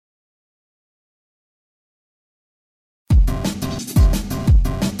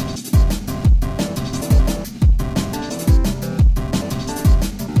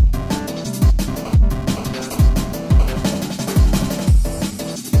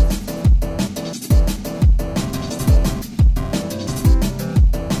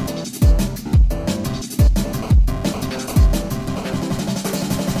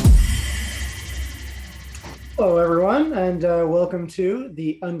and welcome to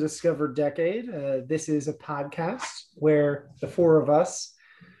the Undiscovered Decade. This is a podcast where the four of us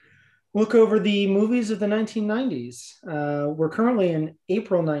look over the movies of the 1990s. We're currently in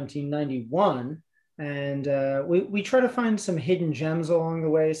April 1991, and we try to find some hidden gems along the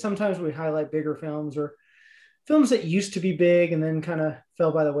way. Sometimes we highlight bigger films or films that used to be big and then kind of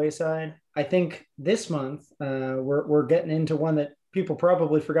fell by the wayside. I think this month we're getting into one that people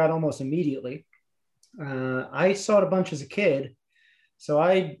probably forgot almost immediately. I saw it a bunch as a kid, so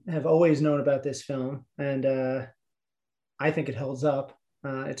I have always known about this film, and I think it holds up.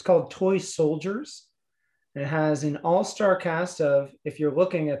 It's called Toy Soldiers. It has an all-star cast of, if you're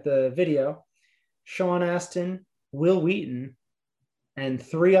looking at the video, Sean Astin, Will Wheaton, and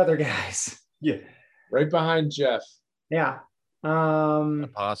three other guys. Yeah, right behind Jeff. Yeah. A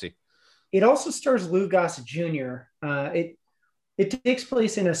posse. It also stars Lou Gossett Jr. It takes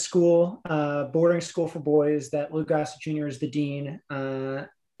place in a school, boarding school for boys that Lou Gossett Jr. is the dean,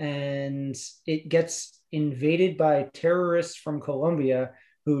 and it gets invaded by terrorists from Colombia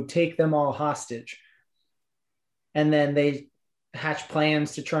who take them all hostage. And then they hatch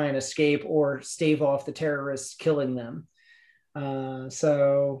plans to try and escape or stave off the terrorists killing them.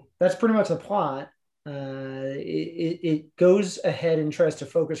 So that's pretty much the plot. It goes ahead and tries to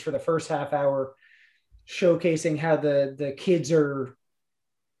focus for the first half hour, showcasing how the kids are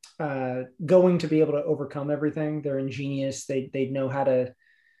going to be able to overcome everything. They're ingenious. They know how to.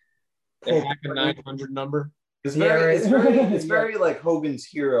 They hack a 900 number. It's very like Hogan's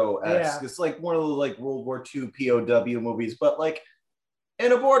Hero-esque. Yeah. It's like one of the like World War II POW movies, but like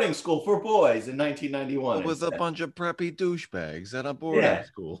in a boarding school for boys in 1991. With a bunch of preppy douchebags at a boarding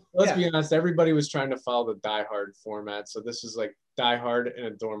school. Let's be honest, everybody was trying to follow the Die Hard format, so this is like Die Hard in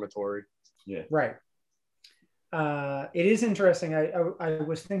a dormitory. Yeah, right. It is interesting. I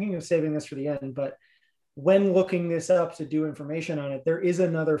was thinking of saving this for the end, but when looking this up to do information on it, there is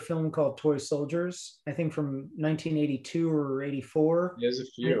another film called Toy Soldiers, I think from 1982 or 84. There's a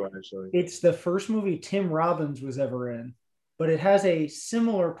few, actually. It's the first movie Tim Robbins was ever in, but it has a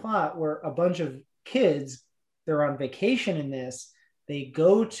similar plot where a bunch of kids, they're on vacation in this. They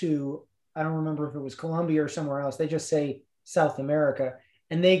go to, I don't remember if it was Colombia or somewhere else. They just say South America,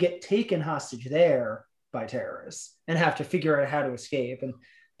 and they get taken hostage there by terrorists and have to figure out how to escape. And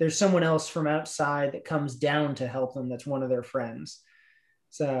there's someone else from outside that comes down to help them. That's one of their friends.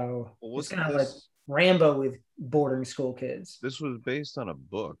 So it's kind of like Rambo with boarding school kids. This was based on a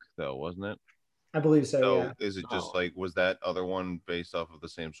book, though, wasn't it? I believe so. So yeah. Is it just like, was that other one based off of the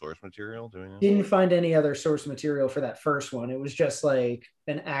same source material? Didn't find any other source material for that first one. It was just like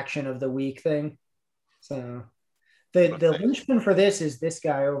an action of the week thing. So the linchpin for this is this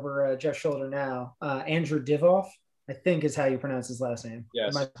guy over Jeff's shoulder now, Andrew Divoff, I think is how you pronounce his last name.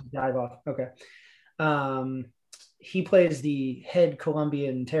 Yes. Divoff. Okay. He plays the head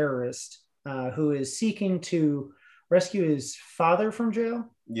Colombian terrorist who is seeking to rescue his father from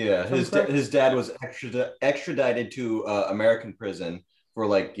jail. Yeah, his dad was extradited to American prison for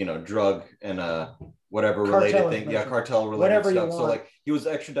like, drug and whatever related thing. Yeah, cartel related whatever stuff. So like he was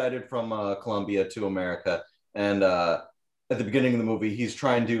extradited from Colombia to America. And at the beginning of the movie, he's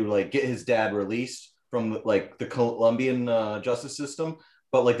trying to like get his dad released from like the Colombian justice system,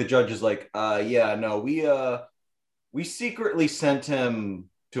 but like the judge is like, we secretly sent him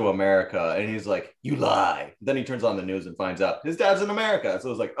to America, and he's like, you lie. Then he turns on the news and finds out his dad's in America. So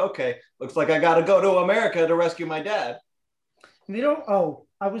it's like, okay, looks like I got to go to America to rescue my dad. They don't. Oh,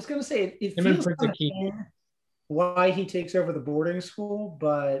 I was gonna say it feels like why he takes over the boarding school,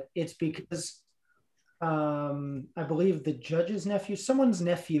 but it's because. I believe the judge's nephew, someone's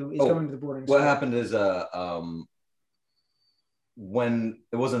nephew is going to the boarding school. What happened is when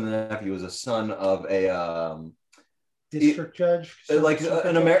it wasn't the nephew, it was a son of a district judge, like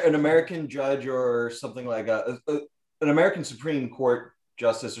an American judge or something like an American Supreme Court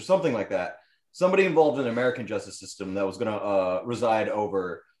justice or something like that. Somebody involved in the American justice system that was going to reside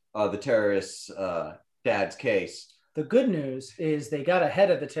over the terrorist's dad's case. The good news is they got ahead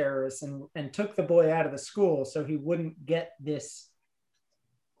of the terrorists and took the boy out of the school so he wouldn't get this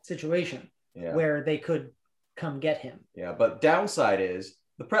situation where they could come get him. Yeah, but downside is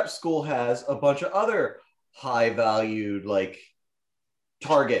the prep school has a bunch of other high-valued like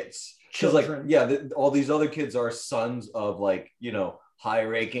targets. Children. All these other kids are sons of like,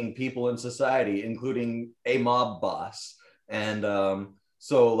 high-ranking people in society, including a mob boss. And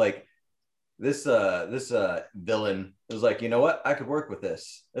so like this villain was like, you know what? I could work with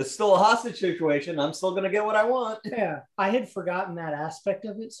this. It's still a hostage situation. I'm still going to get what I want. Yeah. I had forgotten that aspect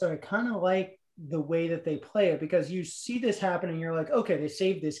of it. So I kind of like the way that they play it, because you see this happen and you're like, okay, they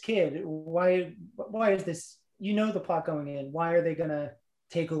saved this kid. Why is this you know the plot going in. Why are they going to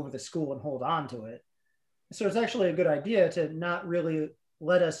take over the school and hold on to it? So it's actually a good idea to not really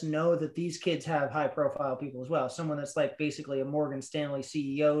let us know that these kids have high profile people as well. Someone that's like basically a Morgan Stanley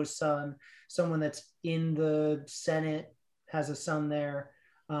CEO's son, someone that's in the Senate has a son there.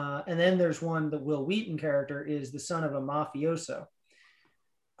 And then there's one, the Will Wheaton character is the son of a mafioso,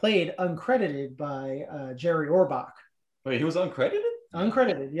 played uncredited by Jerry Orbach. Wait, he was uncredited?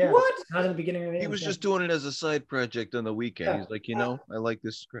 Uncredited, yeah. What? Not in the beginning of the He was just doing it as a side project on the weekend. Yeah. He's like, I like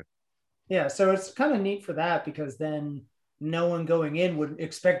this script. Yeah, so it's kind of neat for that because then no one going in would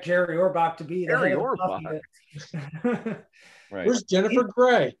expect Jerry Orbach to be the Jerry head of Orbach. the mafia. Right. Where's Jennifer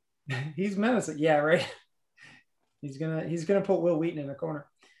Grey? He's menacing. Yeah, right. He's gonna put Will Wheaton in a corner.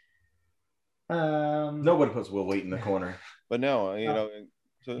 Nobody puts Will Wheaton in the corner. But no,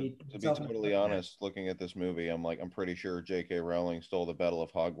 to he be himself totally honest, looking at this movie, I'm pretty sure J.K. Rowling stole the Battle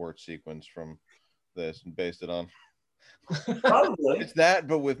of Hogwarts sequence from this and based it on. Probably. It's that,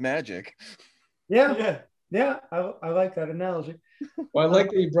 but with magic. Yeah. I like that analogy. Well, I like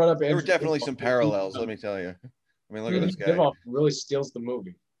that you brought up. There were Andrew definitely Divoff. some parallels, let me tell you. I mean, look at this guy. Divoff really steals the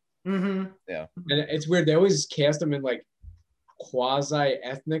movie. Mm-hmm. Yeah. And it's weird. They always cast him in like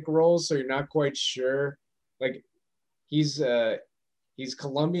quasi-ethnic roles, so you're not quite sure. Like he's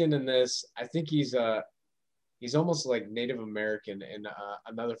Colombian in this. I think he's almost like Native American in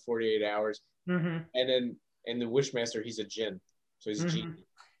Another 48 Hours. Mm-hmm. And then in The Wishmaster, he's a Jinn. So he's a genie.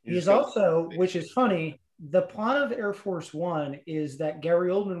 He's also, which is funny, the plot of Air Force One is that Gary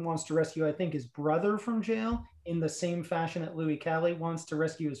Oldman wants to rescue, I think, his brother from jail in the same fashion that Louis Calli wants to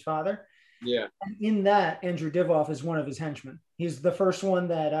rescue his father. Yeah. And in that, Andrew Divoff is one of his henchmen. He's the first one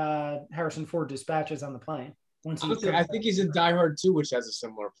that Harrison Ford dispatches on the plane. Honestly, I think he's in Die Hard 2, which has a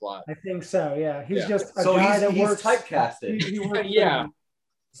similar plot. I think so, yeah. He's Yeah. just a So guy he's works. typecasted. He works Yeah.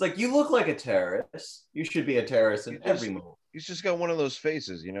 It's like, you look like a terrorist. You should be a terrorist in every movie. He's just got one of those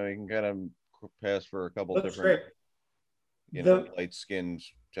faces, you can kind of pass for a couple Looks different, great. light-skinned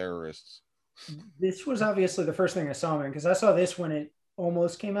terrorists. This was obviously the first thing I saw him in because I saw this when it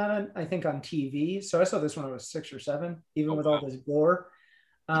almost came out on, I think, on TV. So I saw this when I was 6 or 7, even with all this gore.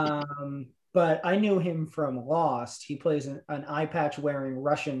 But I knew him from Lost. He plays an eye patch wearing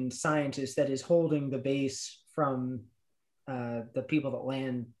Russian scientist that is holding the base from the people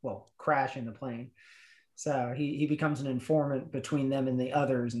that crash in the plane. So he becomes an informant between them and the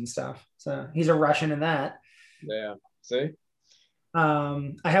others and stuff. So he's a Russian in that. Yeah. See?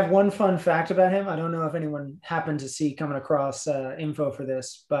 I have one fun fact about him. I don't know if anyone happened to see coming across info for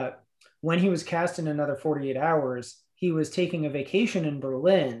this, but when he was cast in Another 48 Hours, he was taking a vacation in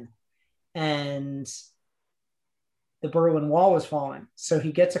Berlin and the Berlin Wall was falling. So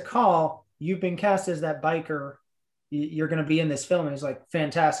he gets a call, you've been cast as that biker. You're going to be in this film. And he's like,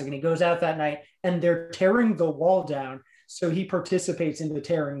 fantastic. And he goes out that night and they're tearing the wall down. So he participates in the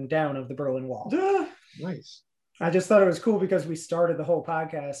tearing down of the Berlin Wall. Nice. I just thought it was cool because we started the whole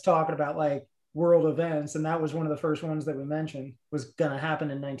podcast talking about like world events. And that was one of the first ones that we mentioned was going to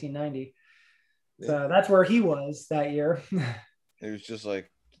happen in 1990. Yeah. So that's where he was that year. It was just like,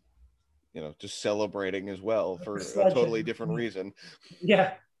 just celebrating as well for a totally different reason.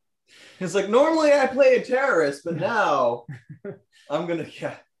 Yeah. It's like, normally I play a terrorist, but now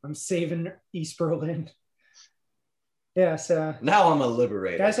I'm saving East Berlin. Yeah, so now I'm a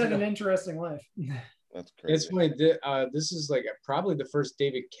liberator. Guys had an interesting life. That's crazy. It's funny. This is like probably the first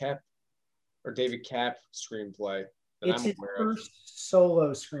David Koepp screenplay that It's I'm his aware of. first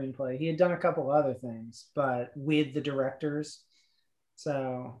solo screenplay. He had done a couple other things, but with the directors.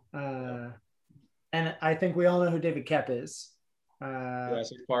 So, and I think we all know who David Koepp is.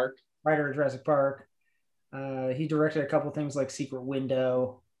 Jurassic Park. Writer of Jurassic Park. He directed a couple things like Secret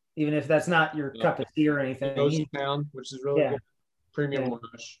Window, even if that's not your cup of tea or anything. Ghost Town, which is really good. Premium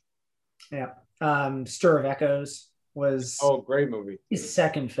Rush. Yeah. Stir of Echoes was great movie. His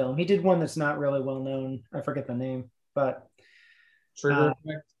second film. He did one that's not really well known. I forget the name, but Trigger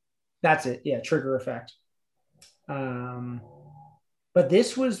Effect. That's it. Yeah, Trigger Effect. But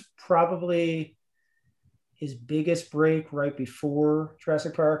this was probably his biggest break right before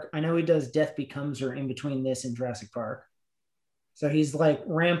Jurassic Park. I know he does Death Becomes Her in between this and Jurassic Park. So he's like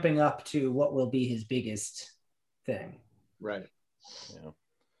ramping up to what will be his biggest thing. Right. Yeah.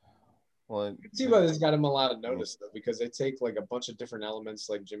 Well, I can see why this got him a lot of notice though, because they take like a bunch of different elements,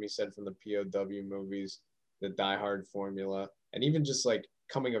 like Jimmy said, from the POW movies, the Die Hard formula, and even just like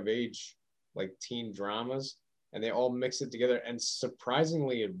coming of age, like teen dramas, and they all mix it together. And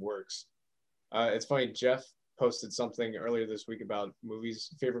surprisingly, it works. It's funny, Jeff posted something earlier this week about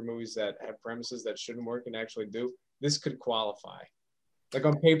favorite movies that have premises that shouldn't work and actually do. This could qualify. Like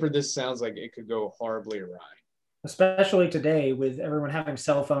on paper, this sounds like it could go horribly awry. especially today with everyone having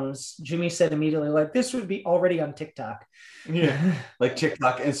cell phones. Jimmy said immediately, like, this would be already on TikTok. Yeah, like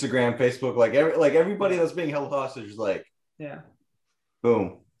TikTok, Instagram, Facebook, like everybody that's being held hostage is like, yeah,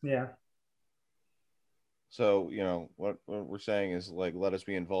 boom. yeah. So, what we're saying is, like, let us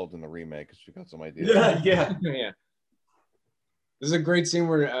be involved in the remake because we got some ideas. Yeah. Yeah. This is a great scene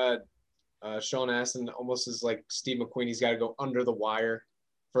where Sean Astin almost is like Steve McQueen. He's got to go under the wire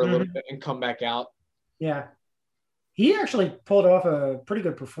for a little bit and come back out. Yeah. He actually pulled off a pretty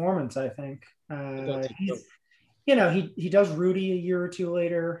good performance, I think. He does Rudy a year or two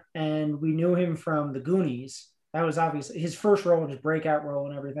later, and we knew him from The Goonies. That was obviously his first role, his breakout role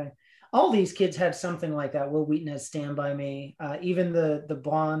and everything. All these kids had something like that. Will Wheaton has Stand By Me. Even the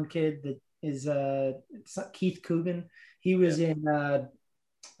blonde kid that is Keith Coogan. He was in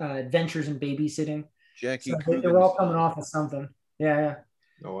Adventures in Babysitting. Jackie so Coogan's they're all coming off of something. Yeah.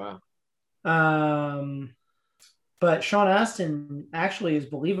 Oh, wow. But Sean Astin actually is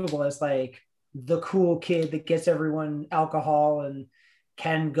believable as like the cool kid that gets everyone alcohol and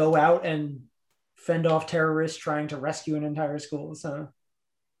can go out and fend off terrorists trying to rescue an entire school. So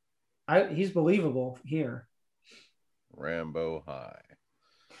he's believable here. Rambo high.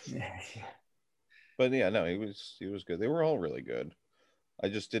 Yeah. But yeah, no, he was good. They were all really good. I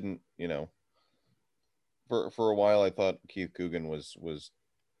just didn't, for a while I thought Keith Coogan was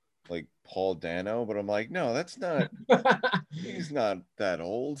like Paul Dano, but I'm like, no, that's not. He's not that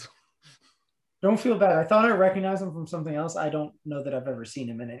old. Don't feel bad. I thought I recognized him from something else. I don't know that I've ever seen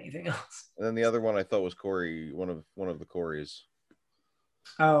him in anything else. And then the other one I thought was Corey, one of the Coreys.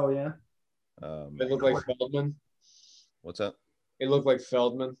 Oh yeah. It looked like Feldman. What's that? It looked like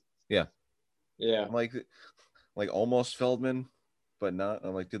Feldman. Yeah. Yeah. I'm like almost Feldman, but not.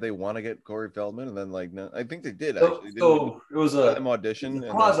 I'm like, did they want to get Corey Feldman? And then like, no, I think they did actually. So it was an audition.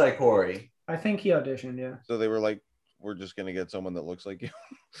 Quasi Corey. I think he auditioned. Yeah. So they were like, we're just gonna get someone that looks like you.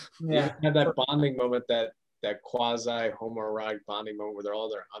 Yeah. Had that bonding moment, that quasi homoerotic bonding moment where they're all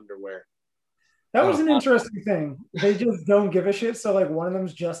in their underwear. That was an interesting thing. They just don't give a shit. So like one of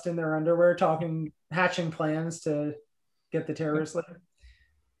them's just in their underwear hatching plans to get the terrorists later.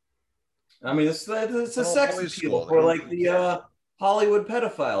 I mean, it's a sex appeal for like the Hollywood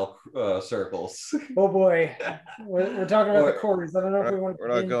pedophile circles. Oh boy, we're talking about the Coreys. I don't know if we want. We're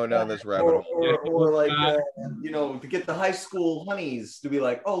not going down this rabbit hole. Or like to get the high school honeys to be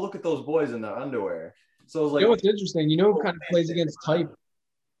like, oh, look at those boys in their underwear. So it's like, what's interesting? Who kind of plays against type?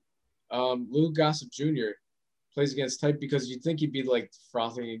 Lou Gossett Jr. plays against type because you'd think he'd be like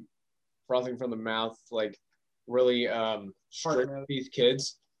frothing from the mouth, like really strict with these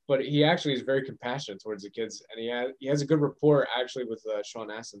kids. But he actually is very compassionate towards the kids, and he has a good rapport actually with Sean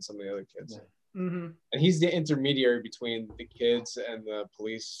Astin and some of the other kids. Mm-hmm. And he's the intermediary between the kids and the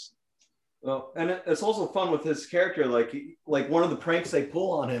police. Well, and it's also fun with his character, like one of the pranks they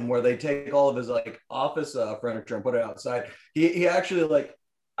pull on him, where they take all of his like office furniture and put it outside. He actually like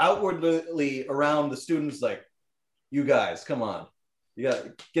outwardly around the students, like, you guys, come on, you got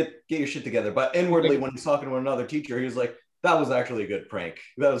to get your shit together. But inwardly, when he's talking to another teacher, he was like, that was actually a good prank.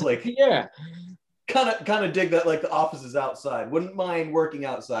 That was like, yeah, kind of dig that. Like the office is outside. Wouldn't mind working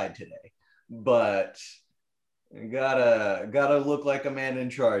outside today, but gotta look like a man in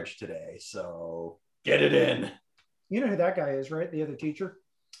charge today. So get it in. You know who that guy is, right? The other teacher.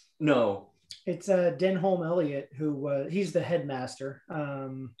 No, it's Denholm Elliott, who he's the headmaster.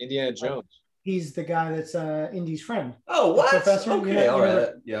 Indiana Jones. He's the guy that's Indy's friend. Oh, what? Professor. Okay, all right.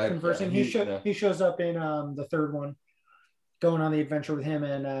 Yeah, conversing. yeah, he shows up in the third one, going on the adventure with him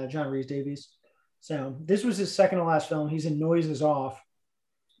and John Rhys Davies. So this was his second to last film. He's in Noises Off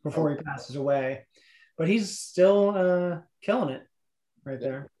before he passes away, but he's still killing it right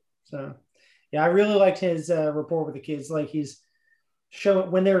there. So yeah, I really liked his rapport with the kids. Like he's showing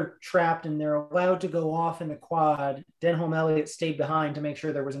when they're trapped and they're allowed to go off in the quad, Denholm Elliott stayed behind to make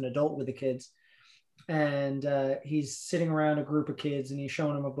sure there was an adult with the kids. And he's sitting around a group of kids and he's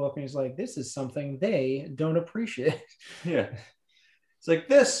showing them a book and he's like, this is something they don't appreciate. Yeah. It's like,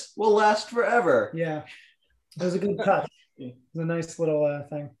 this will last forever. Yeah. It was a good touch. It was a nice little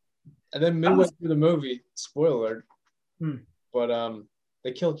thing. And then midway through the movie, spoiler alert, but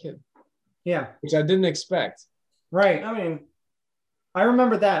they kill a kid. Yeah. Which I didn't expect. Right. I mean, I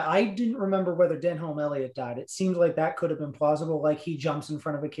remember that. I didn't remember whether Denholm Elliott died. It seemed like that could have been plausible, like he jumps in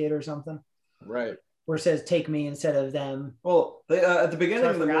front of a kid or something. Right. Where it says "take me" instead of them. Well, they, at the beginning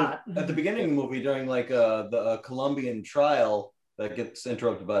of the movie, during like the Colombian trial that gets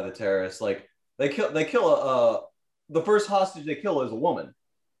interrupted by the terrorists, like they kill the first hostage they kill is a woman.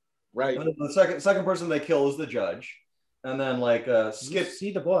 Right. And the second person they kill is the judge, and then like Skip. You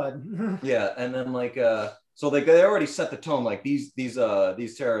see the blood. Yeah, and then like So like they already set the tone. Like these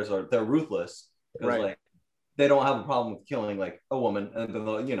terrorists they're ruthless because Right. like they don't have a problem with killing like a woman, and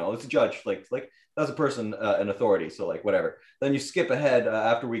then you know it's a judge like that's a person in authority. So like whatever. Then you skip ahead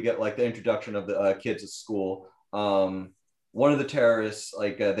after we get like the introduction of the kids at school. One of the terrorists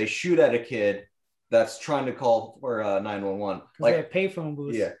like they shoot at a kid that's trying to call for 911. Like, Like they have payphone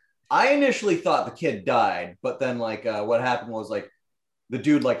booths. yeah, I initially thought the kid died, but then like what happened was like the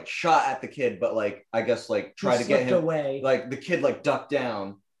dude like shot at the kid, but like I guess like tried to get him away. like the kid like ducked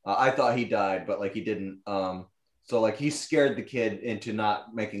down. I thought he died, but like he didn't. So like he scared the kid into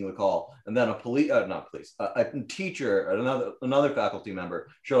not making the call, and then a teacher, another faculty member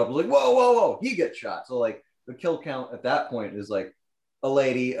showed up and was like, whoa, he gets shot. So like the kill count at that point is like a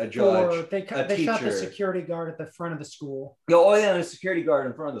lady, a judge, Or they a shot the teacher. security guard at the front of the school, Oh yeah, and a security guard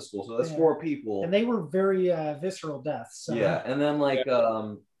in front of the school. So that's Yeah. 4 people. and they were very visceral deaths. So. Yeah, and then like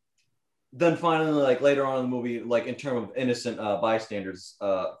then finally like later on in the movie, like in terms of innocent bystanders,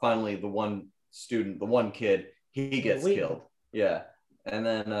 finally the one kid, he gets Wheaton. killed. Yeah, and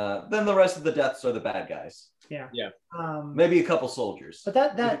then the rest of the deaths are the bad guys. Yeah. Yeah. Maybe a couple soldiers. But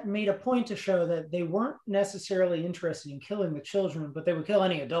that made a point to show that they weren't necessarily interested in killing the children, but they would kill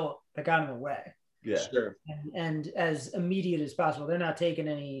any adult that got in the way, Yeah, Sure. and as immediate as possible. They're not taking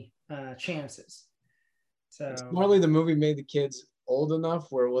any chances. So Smartly, the movie made the kids old enough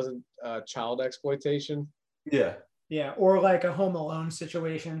where it wasn't child exploitation. yeah. yeah, or like a Home Alone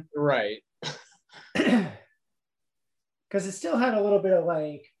situation, Right. because it still had a little bit of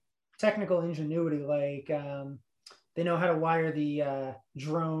like technical ingenuity, like they know how to wire the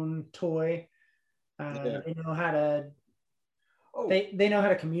drone toy. Yeah. They know how to Oh, they know how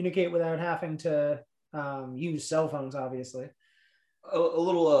to communicate without having to use cell phones, obviously. a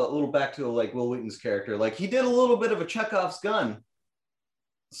little back to like Will Wheaton's character. Like he did a little bit of a Chekhov's gun,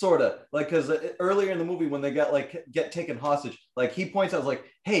 sort of like because earlier in the movie when they get taken hostage, like he points out like,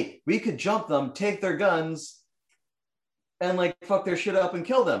 hey, we could jump them, take their guns, and like fuck their shit up and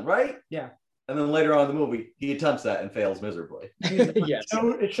kill them, right? Yeah. And then later on in the movie, he attempts that and fails miserably. Yes.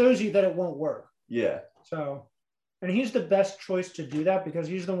 It shows you that it won't work. Yeah. So, and he's the best choice to do that because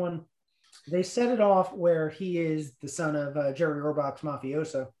he's the one. They set it off where he is the son of Jerry Orbach's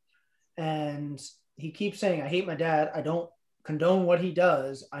mafioso, and he keeps saying, "I hate my dad. I don't condone what he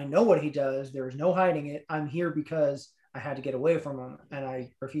does. I know what he does. There is no hiding it. I'm here because I had to get away from him, and I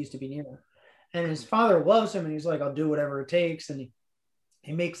refuse to be near him." And his father loves him, and he's like, "I'll do whatever it takes." And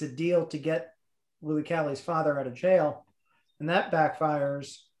he makes a deal to get Louis Calley's father out of jail, and that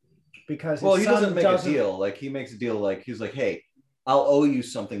backfires because his He son doesn't make a deal. Like he makes a deal. Like he's like, hey, I'll owe you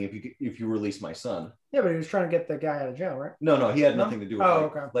something if you release my son. Yeah, but he was trying to get the guy out of jail, right? No, he had nothing to do with it.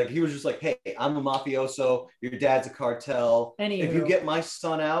 Oh, okay. Like he was just like, hey, I'm a mafioso. Your dad's a cartel. Anywho. If you get my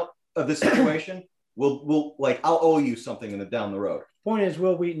son out of this situation, we'll like I'll owe you something down the road. Point is,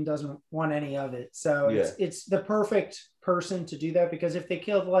 Will Wheaton doesn't want any of it, so it's the perfect person to do that because if they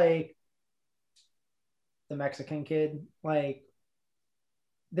killed like the Mexican kid, like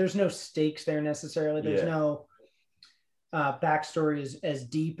there's no stakes there necessarily. There's no backstory as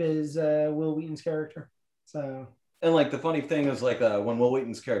deep as Will Wheaton's character. So. And like the funny thing is like when Will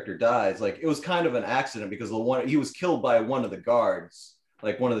Wheaton's character dies, like it was kind of an accident because he was killed by one of the guards,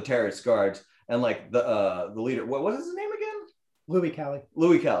 like one of the terrorist guards, and like the leader. What was his name again? Louis Calley.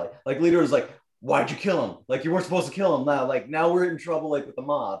 Like leader was like, why'd you kill him? Like you weren't supposed to kill him. Now we're in trouble like with the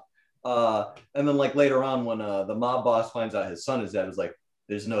mob. And then like later on when the mob boss finds out his son is dead, it's like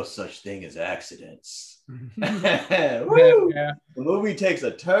there's no such thing as accidents. Woo! Yeah. The movie takes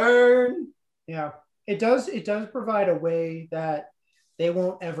a turn. Yeah, it does provide a way that they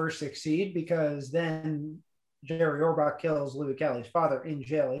won't ever succeed because then Jerry Orbach kills Louis Calley's father in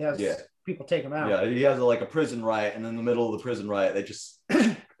jail. He has people take him out. Yeah, he has a prison riot, and in the middle of the prison riot, they just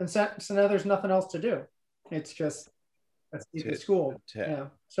and so now there's nothing else to do. It's just let's keep the school. Yeah,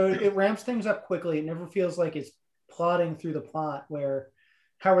 so it ramps things up quickly. It never feels like it's plodding through the plot where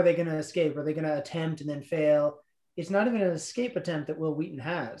how are they going to escape? Are they going to attempt and then fail? It's not even an escape attempt that Will Wheaton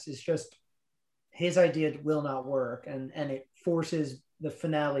has. It's just his idea will not work, and it forces the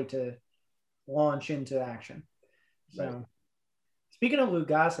finale to launch into action. So, speaking of Lou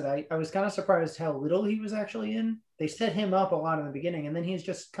Gossett, I was kind of surprised how little he was actually in. They set him up a lot in the beginning, and then he's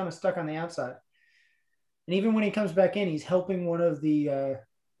just kind of stuck on the outside. And even when he comes back in, he's helping one of the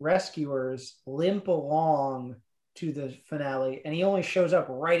rescuers limp along to the finale, and he only shows up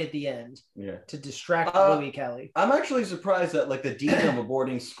right at the end to distract Louis Calley. I'm actually surprised that like the dean of a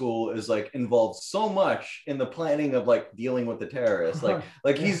boarding school is like involved so much in the planning of like dealing with the terrorists.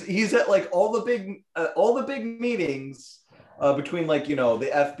 Like he's at like all the big meetings. between like the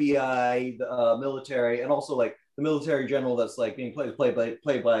FBI, the military, and also like the military general that's like being played by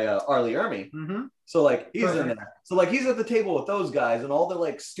R. Lee Ermey. Mm-hmm. So like he's in there. So like he's at the table with those guys, and all the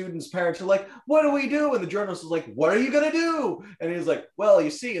like students' parents are like, "What do we do?" And the journalist is like, "What are you gonna do?" And he's like, "Well, you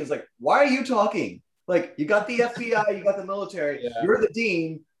see," and it's like, "Why are you talking? Like you got the FBI, you got the military, you're the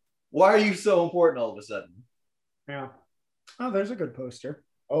dean. Why are you so important all of a sudden?" Yeah. Oh, there's a good poster.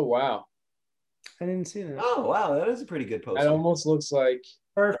 Oh wow. I didn't see that. Oh wow, that is a pretty good poster. It almost looks like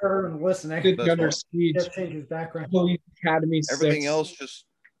For everyone listening, Good Gunner Siege. just change his background. Police Academy 6. Everything else just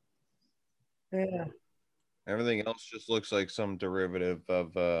Yeah. Everything else just looks like some derivative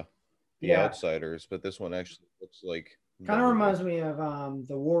of The Yeah. Outsiders, but this one actually looks like Kind of reminds me of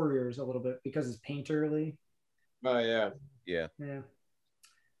the Warriors a little bit because it's painterly. Oh yeah. Yeah. Yeah.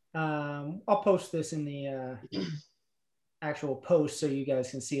 I'll post this in the actual post so you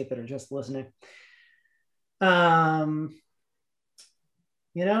guys can see it that are just listening. I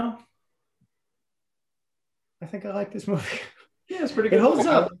think I like this movie. Yeah, it's pretty good. It holds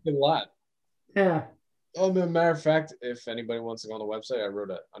I up. like it a lot. Yeah. Oh, as a matter of fact, if anybody wants to go on the website, I wrote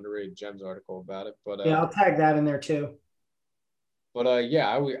an underrated gems article about it. But Yeah, I'll tag that in there too. But yeah,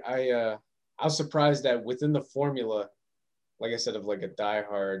 I was surprised that within the formula, like I said, of like a Die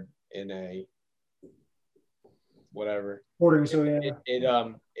Hard in a whatever, Boarding, so yeah.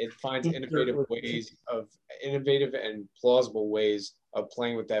 it finds innovative and plausible ways of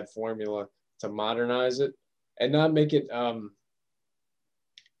playing with that formula to modernize it and not make it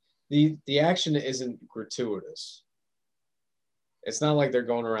the action isn't gratuitous. It's not like they're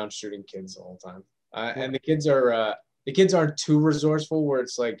going around shooting kids the whole time, and the kids aren't too resourceful where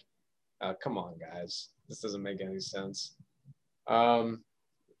it's like, come on guys, this doesn't make any sense.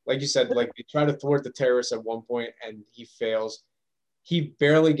 Like you said, like they try to thwart the terrorists at one point and he fails. He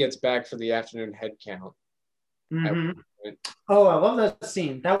barely gets back for the afternoon head count. Mm-hmm. Oh, I love that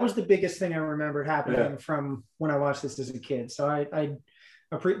scene. That was the biggest thing I remembered happening from when I watched this as a kid. So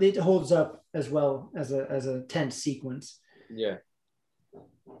it holds up as well as a tense sequence. Yeah.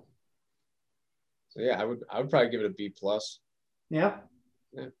 So yeah, I would probably give it a B+. Yeah.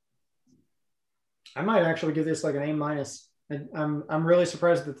 I might actually give this like an A-. I'm really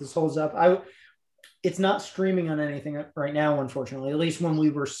surprised that this holds up. It's not streaming on anything right now, unfortunately. At least when we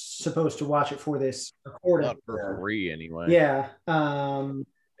were supposed to watch it for this recording. Not for free anyway. Yeah. I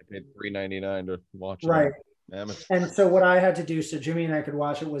paid $3.99 to watch it. Right. And so what I had to do so Jimmy and I could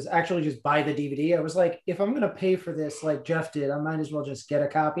watch it was actually just buy the DVD. I was like, if I'm going to pay for this like Jeff did, I might as well just get a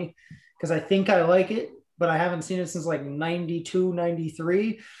copy because I think I like it, but I haven't seen it since like 92,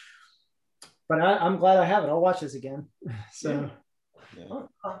 93. But I'm glad I have it. I'll watch this again. So,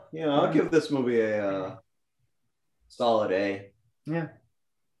 I'll give this movie a solid A. Yeah.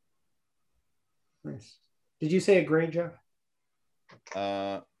 Nice. Did you say a grade, Jeff?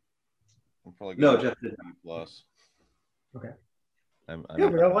 I'm probably Jeff did B+. Okay. But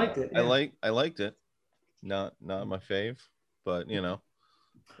I liked it. Yeah. I liked it. Not my fave, but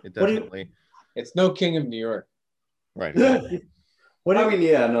it definitely. It's no King of New York. Right.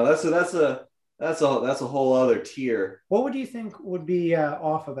 That's a whole other tier. What would you think would be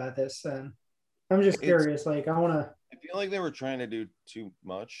off about this then? I'm just curious. Like, I feel like they were trying to do too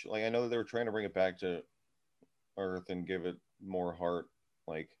much. Like, I know that they were trying to bring it back to Earth and give it more heart.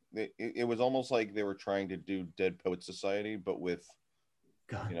 Like, it was almost like they were trying to do Dead Poet Society, but with,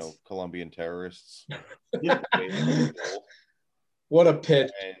 guns. Colombian terrorists. What a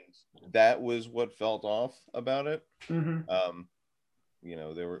pitch. And that was what felt off about it. Mm-hmm.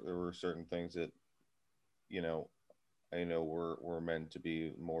 There were certain things that, I know were meant to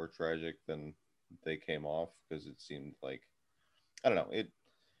be more tragic than they came off because it seemed like, I don't know,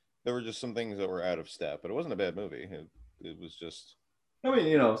 there were just some things that were out of step, but it wasn't a bad movie. It was just.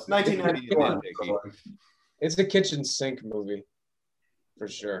 It's 1991. It's a kitchen sink movie, for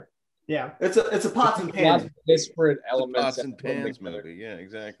sure. Yeah, it's a pots and pans. Disparate elements. Pots and pans movie. Yeah,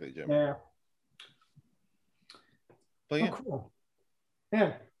 exactly, Jim. Yeah. But yeah. Oh, cool.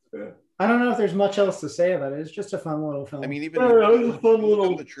 Yeah. I don't know if there's much else to say about it. It's just a fun little film. I mean, even a fun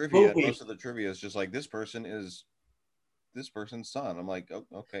little the trivia. Most of the trivia is just like this person is this person's son. I'm like, oh,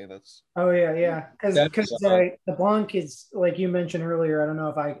 okay, that's. Oh yeah. Because the blonde kid's, like you mentioned earlier. I don't know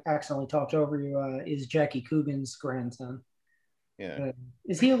if I accidentally talked over you. Is Jackie Coogan's grandson? Yeah.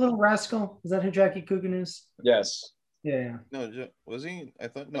 Is he a little rascal? Is that who Jackie Coogan is? Yes. Yeah. No, was he? I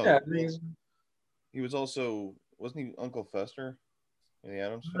thought no. Yeah, he was also, wasn't he Uncle Fester in the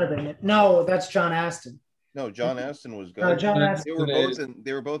Addams Family? No, that's John Astin. No, John Astin was good. John Astin.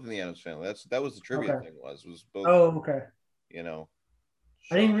 They were both in the Addams Family. That was the trivia thing. Was both. Oh, okay. I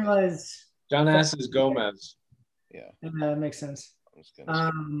didn't realize John Astin is Gomez. Yeah. That makes sense. I was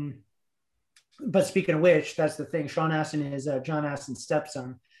gonna say. But speaking of which, that's the thing. Sean Astin is John Astin's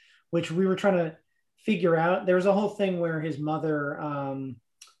stepson, which we were trying to figure out. There was a whole thing where his mother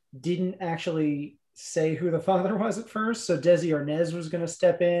didn't actually say who the father was at first. So Desi Arnaz was going to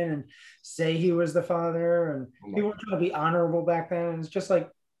step in and say he was the father. And people were trying to be honorable back then. It's just like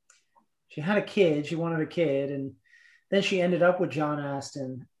she had a kid. She wanted a kid. And then she ended up with John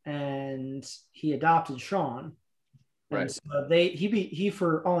Astin and he adopted Sean. Right. And so he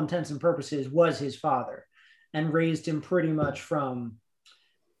for all intents and purposes was his father and raised him pretty much from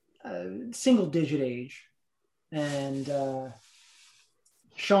single digit age. And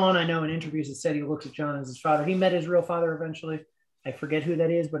Sean, I know in interviews has said he looks at John as his father. He met his real father eventually. I forget who that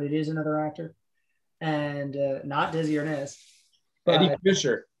is, but it is another actor. And not Desi Arnaz. Eddie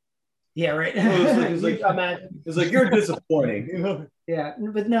Fisher. Yeah, right. It's like you're disappointing. Yeah,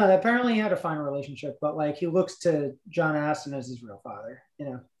 but no, apparently he had a fine relationship, but like he looks to John Astin as his real father, you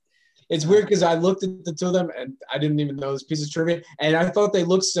know. It's weird because I looked at the two of them and I didn't even know this piece of trivia, and I thought they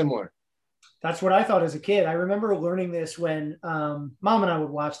looked similar. That's what I thought as a kid. I remember learning this when Mom and I would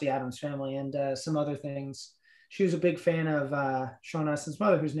watch The Addams Family and some other things. She was a big fan of Sean Astin's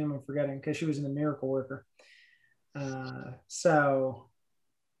mother, whose name I'm forgetting, because she was in The Miracle Worker. So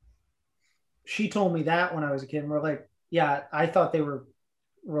she told me that when I was a kid, and we're like, yeah, I thought they were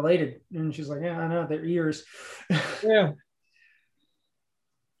related. And she's like, yeah, I know, their ears. Yeah.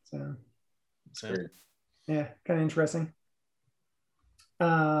 So it's weird. Yeah, kind of interesting.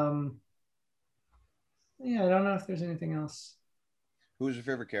 Yeah, I don't know if there's anything else. Who was your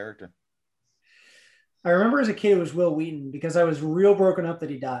favorite character? I remember as a kid it was Will Wheaton because I was real broken up that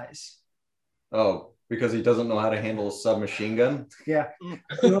he dies. Oh, because he doesn't know how to handle a submachine gun. Yeah.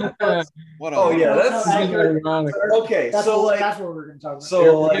 What? Oh yeah, that's ironic. okay. That's so what, like, that's what we're gonna talk about. so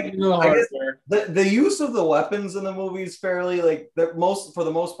They're like, getting a little I hard guess there. the use of the weapons in the movie is fairly like for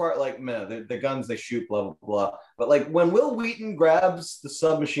the most part, like man, the guns they shoot, blah blah blah. But like when Will Wheaton grabs the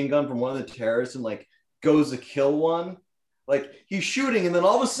submachine gun from one of the terrorists and like goes to kill one, like he's shooting and then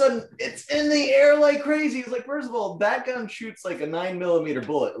all of a sudden it's in the air like crazy. He's like, first of all, that gun shoots like a 9mm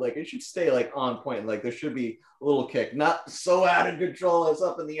bullet. Like it should stay like on point. Like there should be a little kick, not so out of control it's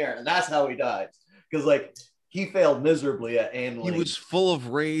up in the air. And that's how he dies. Because like he failed miserably at handling. He was full of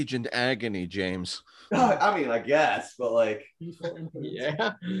rage and agony, James. I mean, I guess, but like,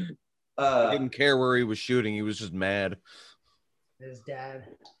 Yeah. He didn't care where he was shooting. He was just mad. His dad.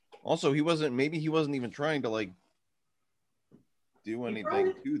 Also, he wasn't even trying to like do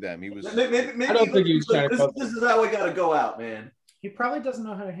anything to them. He was. maybe I don't think he was trying to this is how we got to go out, man. He probably doesn't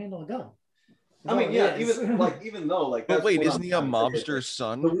know how to handle a gun. I mean, yeah, even though like. But wait, isn't I'm he a trying to say. mobster's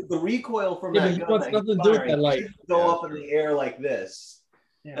son? The recoil from Yeah, but that he gun wants that nothing he's to do with firing that light. should go up in the air like this,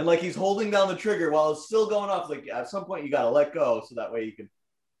 and like he's holding down the trigger while it's still going off. Like at some point, you got to let go so that way you can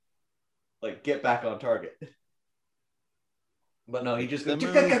like get back on target. But no, he just goes,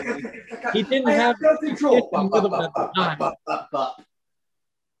 He didn't have control. control.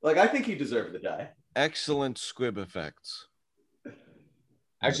 Like I think he deserved to die. Excellent squib effects.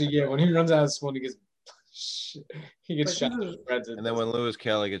 Actually, yeah, when he runs out of school, he gets shot. And then when Lewis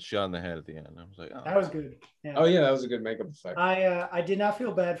Kelly gets shot in the head at the end, I was like, oh. That was good. Yeah. Oh yeah, that was a good makeup effect. I did not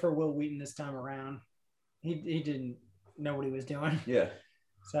feel bad for Will Wheaton this time around. He didn't know what he was doing. Yeah.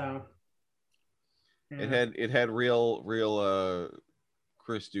 So yeah. It had real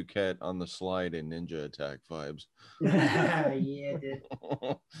Chris Duquette on the slide in Ninja Attack vibes. Yeah, it did.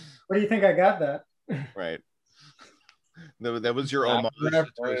 What do you think I got that? Right. That was your homage to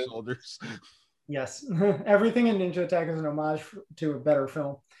Toy Soldiers. Yes. Everything in Ninja Attack is an homage to a better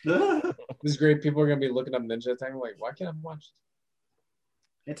film. This is great. People are gonna be looking up Ninja Attack. I'm like, why can't I watch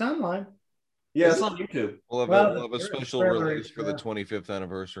it? It's online. Yeah, it's on YouTube. We'll have a special release for the 25th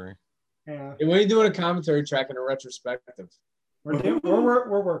anniversary. Yeah. When are you doing a commentary track and a retrospective? We're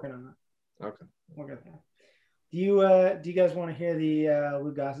working on that. Okay. We'll get there. Do you guys want to hear the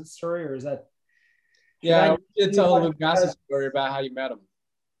Lou Gossett story, or is that? Yeah, it's a Lou Gossett story about how you met him.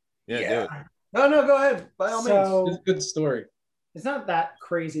 Yeah. Do it. No, go ahead. By all means. It's a good story. It's not that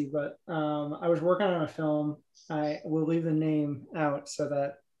crazy, but I was working on a film. I will leave the name out so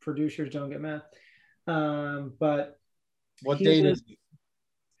that producers don't get mad. But what date is it?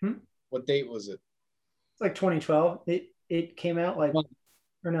 What date was it? It's like 2012. It came out like,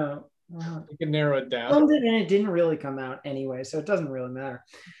 or no. You can narrow it down. And it didn't really come out anyway, so it doesn't really matter.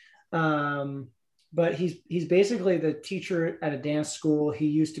 But he's basically the teacher at a dance school. He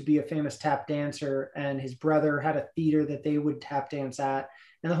used to be a famous tap dancer, and his brother had a theater that they would tap dance at.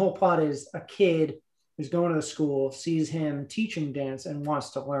 And the whole plot is a kid who's going to the school, sees him teaching dance and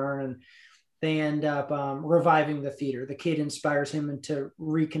wants to learn. And they end up reviving the theater. The kid inspires him to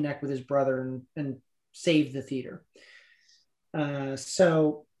reconnect with his brother and save the theater.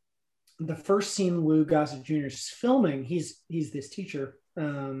 So the first scene Lou Gossett Jr. is filming, he's this teacher.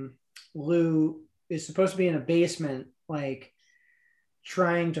 Lou is supposed to be in a basement, like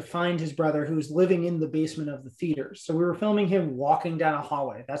trying to find his brother who's living in the basement of the theater. So we were filming him walking down a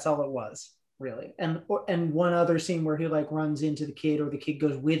hallway. That's all it was, really. And one other scene where he like runs into the kid, or the kid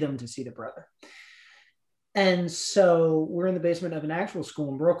goes with him to see the brother. And so we're in the basement of an actual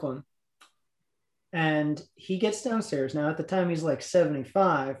school in Brooklyn. And he gets downstairs. Now, at the time, he's like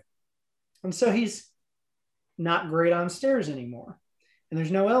 75. And so he's not great on stairs anymore. And there's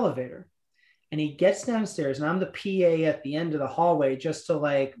no elevator. And he gets downstairs, and I'm the PA at the end of the hallway just to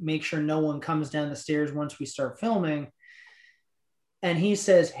like make sure no one comes down the stairs once we start filming. And he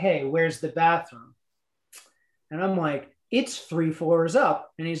says, "Hey, where's the bathroom?" And I'm like, "It's 3 floors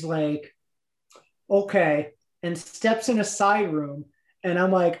up." And he's like, "Okay," and steps in a side room. And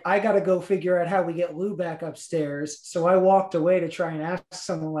I'm like, I got to go figure out how we get Lou back upstairs. So I walked away to try and ask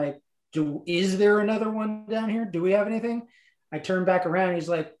someone like, is there another one down here? Do we have anything? I turned back around. He's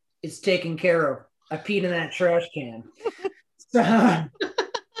like, "It's taken care of. I peed in that trash can." So I'm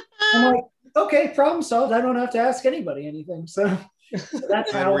like, okay, problem solved. I don't have to ask anybody anything. So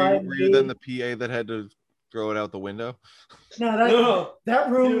that's how were you then the PA that had to throw it out the window? No, that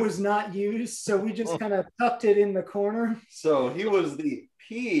room was not used. So we just kind of tucked it in the corner. So he was the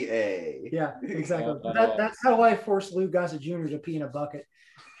PA. Yeah, exactly. That's how I forced Lou Gossett Jr. to pee in a bucket.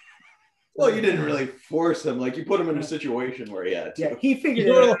 Well, you didn't really force him. Like, you put him in a situation where he had to. Yeah, he figured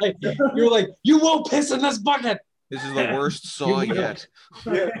it out. You were like, "You won't piss in this bucket." This is the worst saw yet.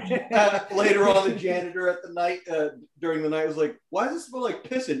 Yeah. Later on, the janitor at the night, during the night, was like, "Why does it smell like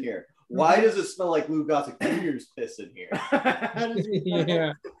piss in here? Why does it smell like Lou Gossett Jr.'s piss in here?"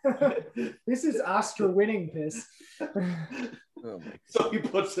 Yeah. This is Oscar-winning piss. Oh my So he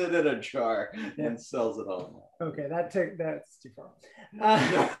puts it in a jar and sells it on. Okay, that's too far.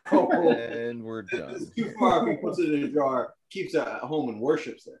 And we're done. It's too far. He puts it in a jar, keeps it at home, and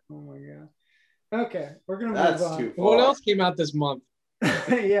worships it. Oh my god. Okay, we're gonna That's move on. too far. What else came out this month?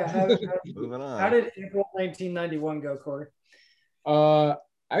 Yeah. Moving on. How did April 1991 go, Corey?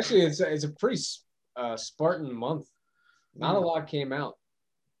 Actually, it's a pretty Spartan month. Not a lot came out.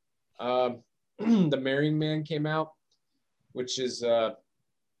 The Marrying Man came out, which is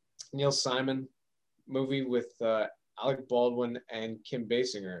Neil Simon movie with Alec Baldwin and Kim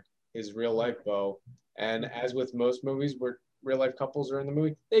Basinger, his real life beau. And as with most movies where real life couples are in the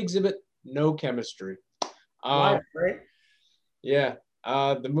movie, they exhibit no chemistry. Right? Yeah.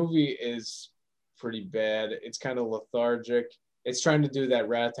 The movie is pretty bad. It's kind of lethargic. It's trying to do that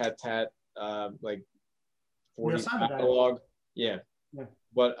rat-tat-tat like 40 dialogue. Yeah.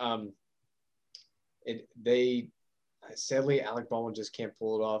 But sadly Alec Baldwin just can't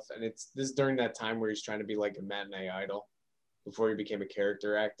pull it off. And this is during that time where he's trying to be like a matinee idol before he became a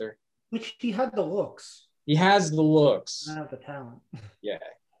character actor. Which he had the looks. He has the looks. Not the talent. Yeah.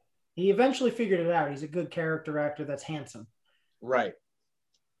 He eventually figured it out. He's a good character actor that's handsome. Right.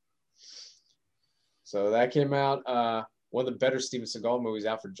 So that came out. One of the better Steven Seagal movies,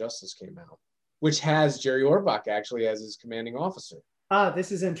 Out for Justice, came out, which has Jerry Orbach actually as his commanding officer.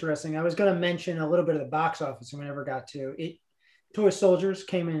 This is interesting. I was going to mention a little bit of the box office and we never got to it. Toy Soldiers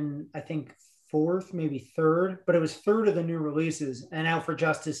came in, I think, 4th, maybe 3rd, but it was 3rd of the new releases, and Out for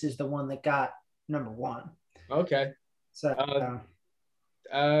Justice is the one that got number 1. Okay. So,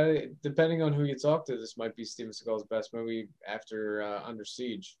 depending on who you talk to, this might be Steven Seagal's best movie after Under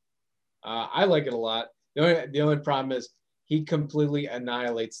Siege. I like it a lot. The only problem is he completely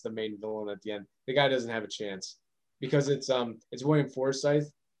annihilates the main villain at the end. The guy doesn't have a chance because it's William Forsythe,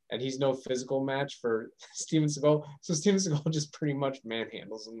 and he's no physical match for Steven Seagal. So Steven Seagal just pretty much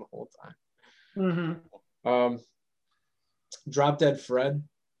manhandles him the whole time. mm-hmm. Drop Dead Fred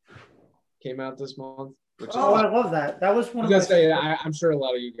came out this month. I love that. That was one of my. I'm sure a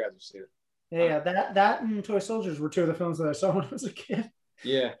lot of you guys have seen it. Yeah, that and Toy Soldiers were 2 of the films that I saw when I was a kid.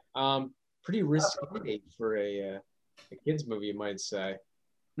 Yeah, pretty risky for a kids movie, you might say.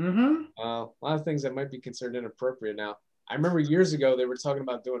 Mm-hmm. A lot of things that might be considered inappropriate now. I remember years ago they were talking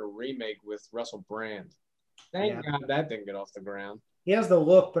about doing a remake with Russell Brand. Thank God that didn't get off the ground. He has the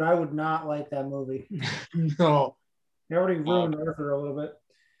look, but I would not like that movie. No. They already ruined Arthur a little bit.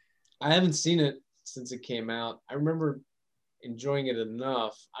 I haven't seen it since it came out. I remember enjoying it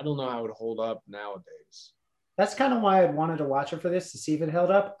enough. I don't know how it would hold up nowadays. That's kind of why I wanted to watch it for this, to see if it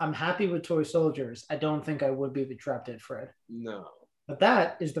held up. I'm happy with Toy Soldiers. I don't think I would be with Drop Dead Fred. No. But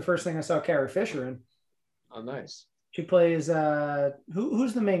that is the first thing I saw Carrie Fisher in. Oh, nice. She plays,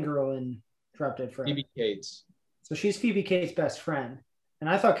 who's the main girl in Drop Dead Fred. Phoebe Cates. So she's Phoebe Cates' best friend. And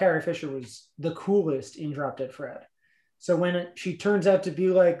I thought Carrie Fisher was the coolest in Drop Dead Fred. So when she turns out to be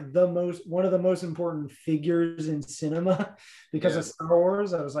like one of the most important figures in cinema because of Star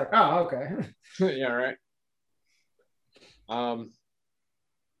Wars, I was like, oh, okay. Yeah, right.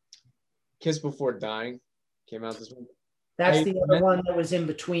 Kiss Before Dying came out this week. That's the other one that was in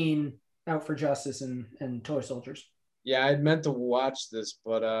between Out for Justice and Toy Soldiers. Yeah, I meant to watch this,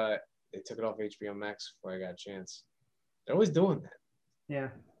 but they took it off HBO Max before I got a chance. They're always doing that. Yeah.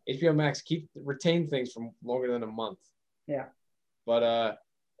 HBO Max retain things from longer than a month. Yeah. But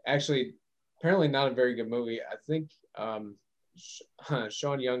actually, apparently not a very good movie. I think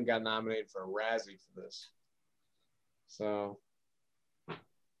Sean Young got nominated for a Razzie for this. So,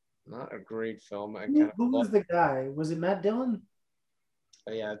 not a great film. Who was the guy? Was it Matt Dillon?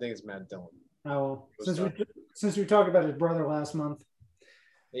 Yeah, I think it's Matt Dillon. Oh, since we talked about his brother last month.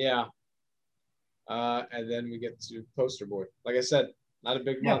 Yeah. And then we get to Poster Boy. Like I said, not a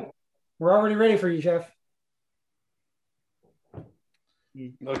big month. We're already ready for you, Jeff.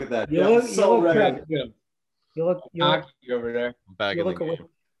 Look at that. You look so ready. You look over there. Back in the game.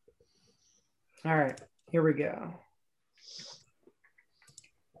 All right, here we go.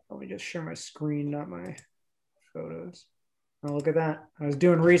 Let me just share my screen, not my photos. Oh, look at that. I was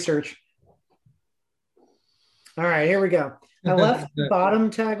doing research. All right, here we go. I left the bottom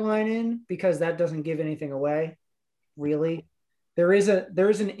tagline in because that doesn't give anything away, really. There is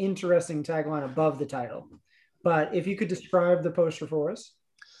an interesting tagline above the title. But if you could describe the poster for us.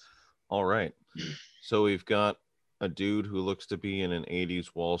 All right. So we've got a dude who looks to be in an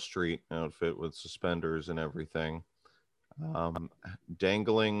 80s Wall Street outfit with suspenders and everything,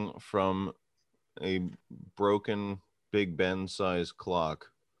 dangling from a broken Big Ben sized clock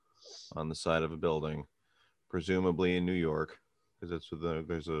on the side of a building, presumably in New York, because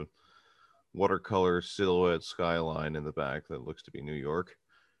there's a watercolor silhouette skyline in the back that looks to be New York.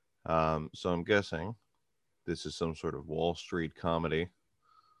 So I'm guessing this is some sort of Wall Street comedy.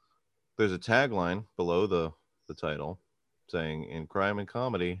 There's a tagline below the title saying, "In crime and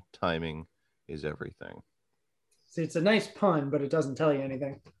comedy, timing is everything." See, it's a nice pun, but it doesn't tell you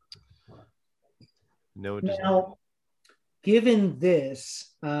anything. No, it does now, not. Given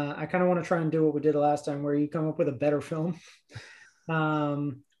this, I kind of want to try and do what we did last time, where you come up with a better film.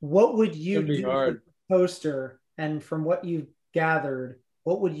 What would you do with the poster? And from what you've gathered,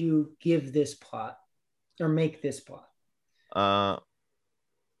 what would you give this plot or make this plot?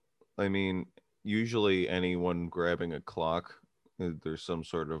 I mean, usually anyone grabbing a clock, there's some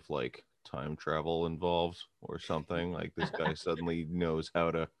sort of like time travel involved or something. Like this guy suddenly knows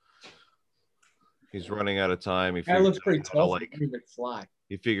how to. He's running out of time. He looks pretty tough.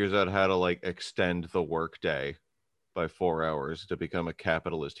 He figures out how to like extend the workday by 4 hours to become a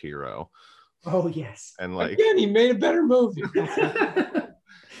capitalist hero. Oh yes. And like again, he made a better movie.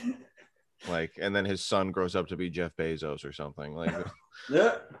 Like, and then his son grows up to be Jeff Bezos or something. Like,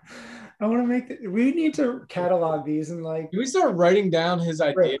 yeah. I want to make we need to catalog these and like. Can we start writing down his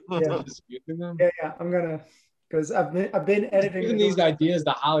ideas and disputing them? Yeah, I'm gonna, because I've been editing. Giving these ideas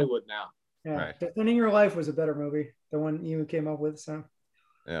to Hollywood now. Yeah, right. Defending Your Life was a better movie, the one you came up with. So.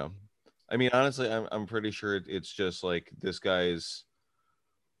 Yeah, I mean, honestly, I'm pretty sure it's just like this guy's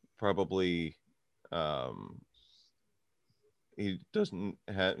probably. He's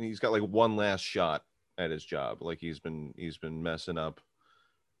got like one last shot at his job. Like he's been messing up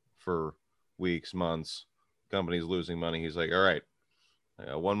for weeks, months. Company's losing money. He's like, all right, I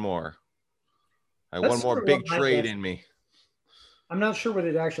got one more. One more big trade in me. I'm not sure what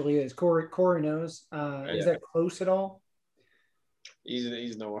it actually is. Corey knows. Is that close at all?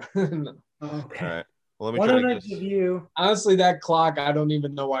 He's nowhere. No. All Okay. right. Well, let me Why try don't to I give you? Honestly, that clock, I don't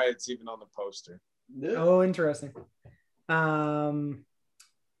even know why it's even on the poster. Oh, interesting.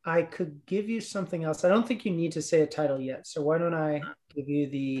 I could give you something else. I don't think you need to say a title yet. So why don't I give you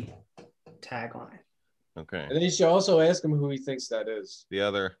the tagline? Okay. And then you should also ask him who he thinks that is. The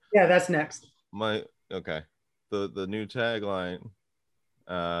other. Yeah, that's next. Okay. The new tagline.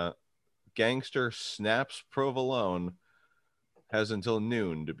 Gangster snaps provolone, has until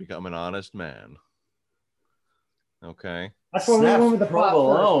noon to become an honest man. Okay. That's what we went with the plot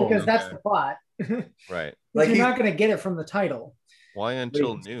first, because that's the plot. Right. Like you're not going to get it from the title. Why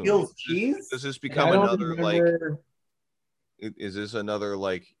until noon? Does this become another like? Is this another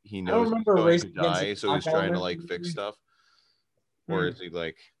like he knows he's going to die, so he's trying to like fix stuff, or is he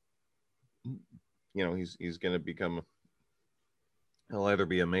like, he's going to become? He'll either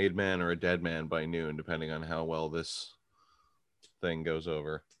be a made man or a dead man by noon, depending on how well this thing goes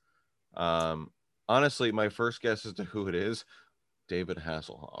over. Honestly, my first guess as to who it is, David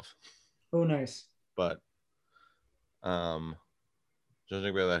Hasselhoff. Oh, nice. But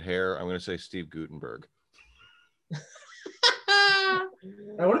judging by that hair, I'm going to say Steve Guttenberg.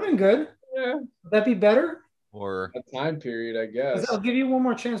 That would have been good. Yeah. Would that be better? Or A time period, I guess. I'll give you one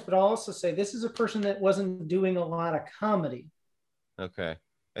more chance, but I'll also say this is a person that wasn't doing a lot of comedy. okay,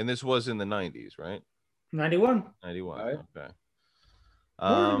 and this was in the 90s, right? 91. 91. Right. Okay.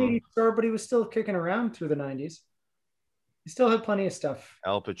 More of an 80s star, but he was still kicking around through the 90s. He still had plenty of stuff.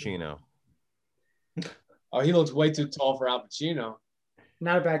 Al Pacino. Oh, he looks way too tall for Al Pacino.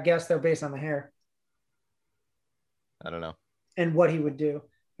 Not a bad guess, though, based on the hair I don't know. and what he would do.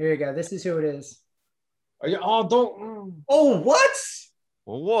 Here you go. This is who it is. Oh, don't. Oh, what?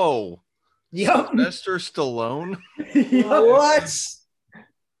 Whoa. Yep. Sylvester Stallone. Yep. What?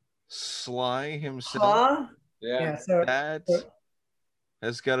 Sly himself. Huh? Yeah. Yeah. So That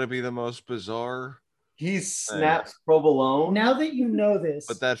has got to be the most bizarre. He snaps provolone. now that you know this,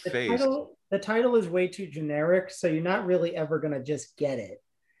 But that face. The title is way too generic, so you're not really ever gonna just get it.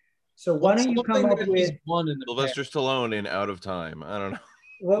 So why don't you come up with one in the Sylvester Stallone in Out of Time. I don't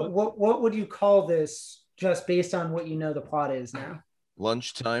know. what would you call this just based on what you know the plot is now?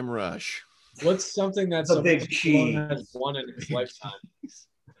 Lunchtime Rush. What's something that's The big cheese. has won in his lifetime?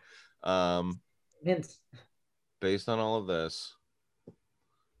 Hints. Based on all of this,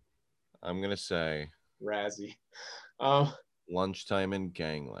 I'm gonna say Razzie. Lunchtime in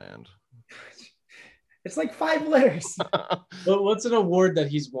Gangland. It's like 5 letters. But what's an award that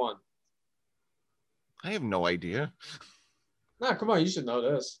he's won? I have no idea. Nah, come on, you should know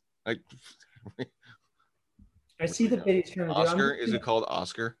this. I see the bit he's trying to do. Oscar? Is it called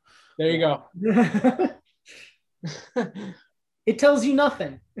Oscar? There you go. It tells you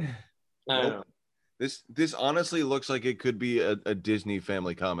nothing. I don't know. This honestly looks like it could be a Disney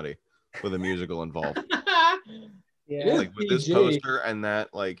family comedy with a musical involved. Yeah. Like with this PG. poster and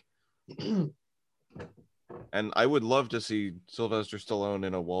that, like, and I would love to see Sylvester Stallone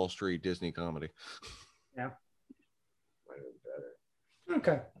in a Wall Street Disney comedy. Yeah.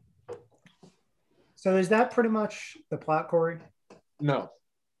 Okay. So is that pretty much the plot, Corey? No.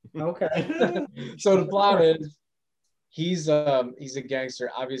 Okay. So the plot is he's a gangster.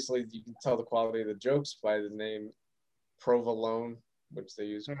 Obviously, you can tell the quality of the jokes by the name Provolone, which they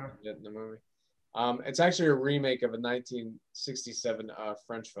use quite a bit in the movie. It's actually a remake of a 1967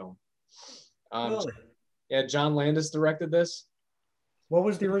 French film. Really? Yeah, John Landis directed this. What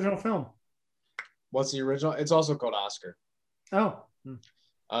was the original film? What's the original? It's also called Oscar. Oh.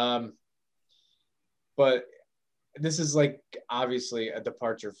 But this is like obviously a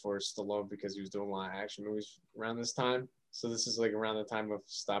departure for Stallone because he was doing a lot of action movies around this time. So this is like around the time of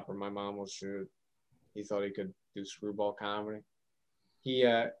Stop or My Mom Will Shoot. He thought he could do screwball comedy. He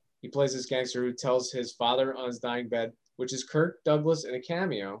plays this gangster who tells his father on his dying bed, which is Kirk Douglas in a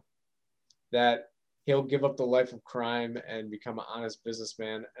cameo, that he'll give up the life of crime and become an honest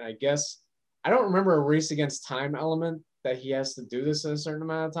businessman. And I guess I don't remember a race against time element that he has to do this in a certain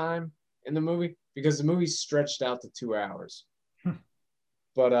amount of time in the movie because the movie's stretched out to 2 hours.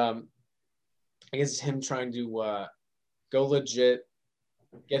 But I guess it's him trying to go legit,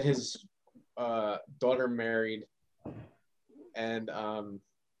 get his daughter married, and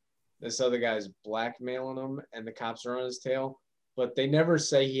this other guy's blackmailing him, and the cops are on his tail. But they never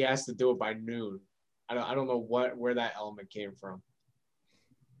say he has to do it by noon. I don't know where that element came from.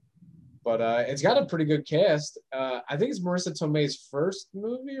 But it's got a pretty good cast. I think it's Marissa Tomei's first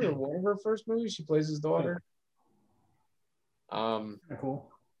movie or one of her first movies. She plays his daughter. Cool.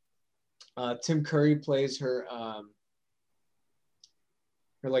 Tim Curry plays her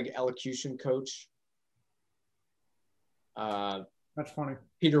like elocution coach. That's funny.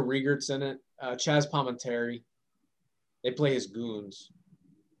 Peter Riegert's in it. Chaz Palminteri. They play his goons.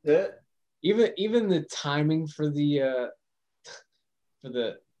 Yeah. Even the timing for the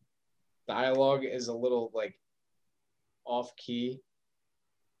dialogue is a little like off key.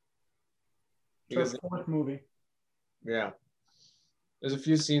 It's our 4th movie. Yeah. There's a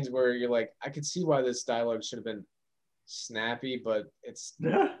few scenes where you're like, I could see why this dialogue should have been snappy, but it's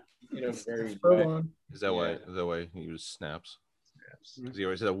very dry. Is that why he used snaps? Because he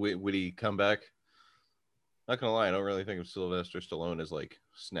always had a witty comeback. Not gonna lie, I don't really think of Sylvester Stallone as like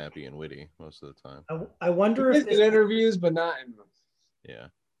snappy and witty most of the time. I wonder if in interviews, but not in. Yeah.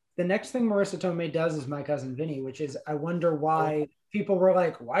 The next thing Marissa Tomei does is My Cousin Vinny, which is I wonder why people were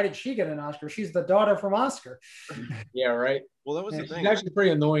like, why did she get an Oscar? She's the daughter from Oscar. Yeah, right. Well, that was the thing. She's actually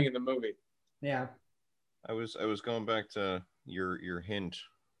pretty annoying in the movie. Yeah. I was going back to your hint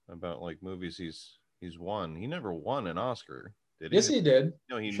about like movies he's won. He never won an Oscar, did he? Yes, he did.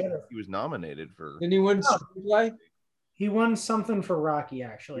 No, he was nominated for. Didn't he win Screenplay? He won something for Rocky,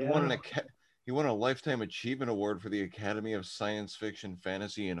 actually. He won a Lifetime Achievement Award for the Academy of Science Fiction,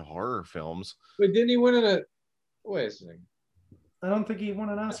 Fantasy, and Horror Films. Wait, didn't he win in a? Wait a second. I don't think he won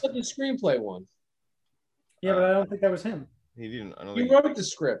an I Oscar. thought the screenplay won. Yeah, but I don't think that was him. He didn't. I don't He think wrote the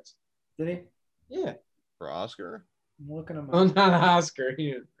script. Did he? Yeah. for Oscar. I'm looking him up. Oh, not Oscar.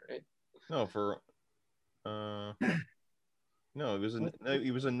 He didn't, right? No, for no, he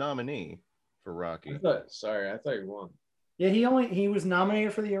was a nominee for Rocky. I thought he won. Yeah, he was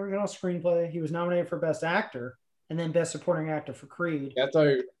nominated for the original screenplay. He was nominated for Best Actor and then Best Supporting Actor for Creed. Yeah,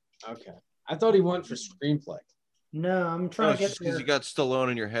 I thought he won for screenplay. No, I'm trying to get because you got Stallone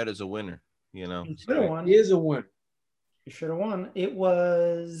in your head as a winner. You know, He should have won. He is a winner. He should have won. It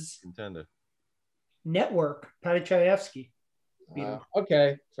was contender. Network. Patty Chayefsky.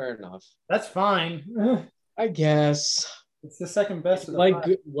 Okay, fair enough. That's fine. I guess. It's the second best of the Like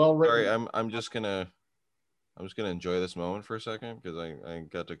five. well Sorry, written. I'm just gonna enjoy this moment for a second because I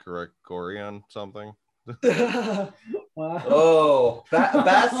got to correct Corey on something. Wow. Oh,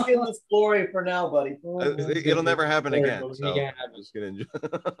 bask in this glory for now, buddy. It'll never happen again. It So wasn't gonna I'm just gonna enjoy.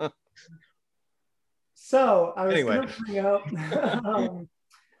 So I was Anyway. going to bring up.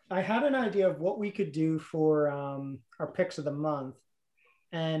 I had an idea of what we could do for our picks of the month,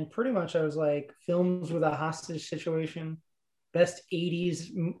 and pretty much I was like films with a hostage situation, best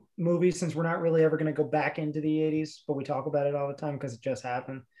 '80s movies. Since we're not really ever going to go back into the '80s, but we talk about it all the time because it just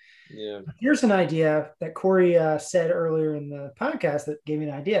happened. Yeah. Here's an idea that Corey said earlier in the podcast that gave me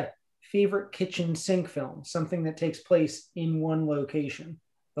an idea. Favorite kitchen sink film, something that takes place in one location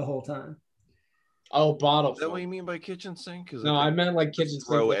the whole time. Oh, bottle. Is that what you mean by kitchen sink? Because No, I meant like kitchen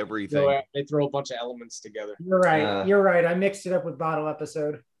throw sink. everything. They throw a bunch of elements together. You're right. Yeah. You're right. I mixed it up with bottle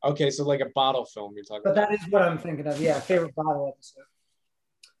episode, Okay, so like a bottle film you're talking but about. that is what I'm thinking of. Yeah, favorite bottle episode.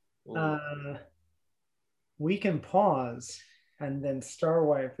 We can pause and then star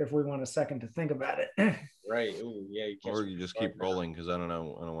wipe if we want a second to think about it. Right. Ooh, yeah. Or you just keep rolling because I don't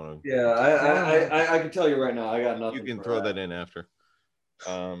know. I don't want to. Yeah, I can tell you right now, I got nothing. You can for throw that in after.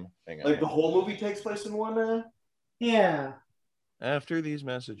 Hang on. Like the whole movie takes place in one. Yeah. After these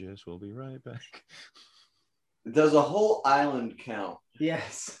messages, we'll be right back. Does a whole island count?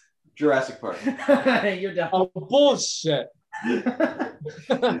 Yes. Jurassic Park. You're done. Oh, bullshit.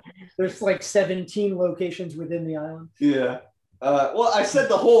 There's like 17 locations within the island. Yeah. Well, I said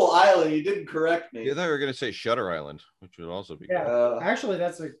the whole island. You didn't correct me. I thought we were gonna say Shutter Island, which would also be Yeah. good. Actually,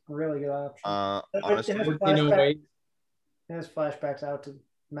 that's a really good option. Honestly, It has Wait. It has flashbacks out to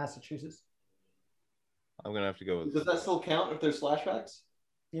Massachusetts. I'm gonna have to go with. Does that still count if there's flashbacks?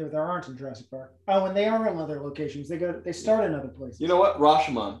 Yeah, but there aren't in Jurassic Park. Oh, and they are in other locations. They start in other places. You know what?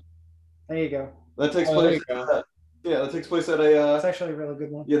 Rashomon. There you go. That takes Oh, place. there you go. That takes place at That's a. actually a really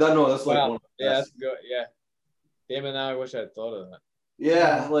good one. Yeah, that's like Wow. one. Of the Yeah, best. that's good. Yeah. Damn it! Now I wish I had thought of that.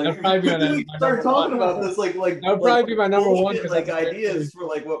 Yeah, like That'd probably be my we started number talking one. about this, like That would probably be my number one, bullshit, 'cause like that's- ideas for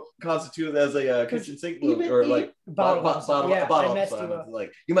like what constituted as a kitchen sink movie Even- or like Bottle episode. Yeah, I messed you up.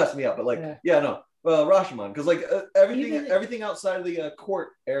 Like you messed me up, but like Yeah. no, Rashomon, because like everything outside of the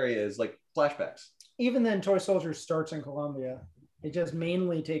court area is like flashbacks. Even then, Toy Soldiers starts in Colombia. It just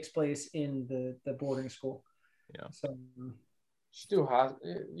mainly takes place in the boarding school. Yeah. So,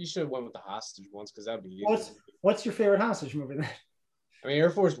 You should have went with the hostage ones because that'd be easy. what's your favorite hostage movie then? I mean, Air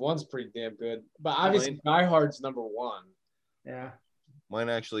Force One's pretty damn good, but obviously Die Hard's number one. Yeah. Mine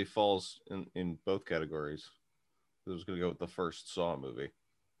actually falls in both categories. I was gonna go with the first Saw movie.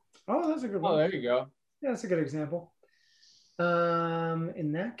 Oh, that's a good one. Oh, there you go. Yeah, that's a good example.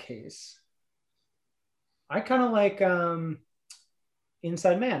 In that case, I kind of like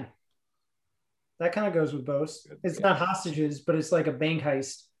Inside Man. That kind of goes with both. It's not hostages, but it's like a bank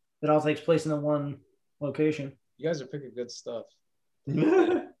heist that all takes place in the one location. You guys are picking good stuff.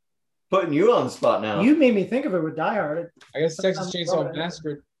 Putting you on the spot now. You made me think of it with Die Hard. I guess Texas Sometimes Chainsaw throw it.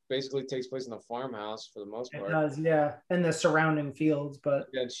 Massacre basically takes place in a farmhouse for the most It part. does, yeah, and the surrounding fields. But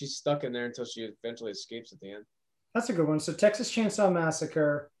Yeah, and she's stuck in there until she eventually escapes at the end. that's a good one. So Texas Chainsaw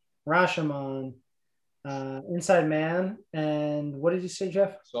Massacre, Rashomon, Inside Man, and what did you say,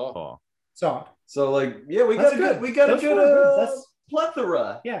 Jeff? So Saw. Saw. So like, yeah, we That's got good. we got a That's good good. That's-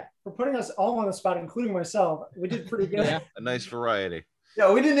 plethora. Yeah, for putting us all on the spot, including myself. We did pretty good. yeah, A nice variety.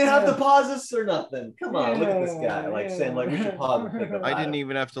 Yeah, we didn't have Yeah. to pause this or nothing. Come on, look at this guy, like Yeah. saying like we should pause and think about I didn't it.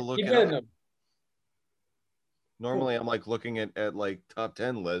 even have to look you at did it. them. Normally, I'm like looking at like top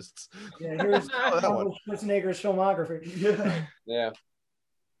 10 lists. Yeah, here's Oh, that one. Arnold Schwarzenegger's filmography. Yeah.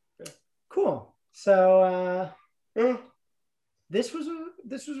 Yeah. Cool. So this was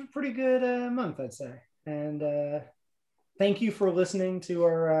a pretty good month, I'd say. And thank you for listening to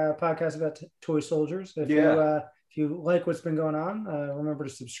our podcast about toy soldiers. If you if you like what's been going on, remember to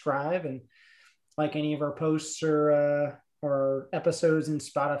subscribe and like any of our posts or episodes in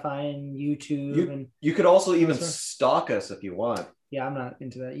Spotify and YouTube. You could also even stalk us if you want. Yeah, I'm not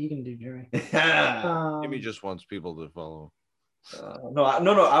into that. You can do Jimmy. Jimmy just wants people to follow. No.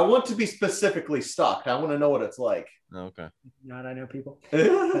 I want to be specifically stalked. I want to know what it's like. Okay. Not I know people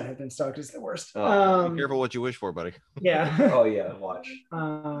that have been stalked is the worst. Be careful what you wish for, buddy. Yeah. Oh yeah, watch.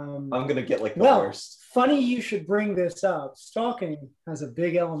 I'm gonna get like the worst. Funny you should bring this up. Stalking has a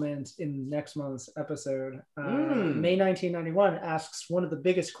big element in next month's episode. May 1991 asks one of the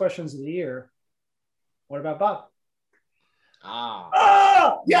biggest questions of the year. What about Bob?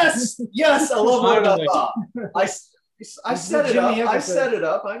 Yes. I love What About Bob. I set it up. I set it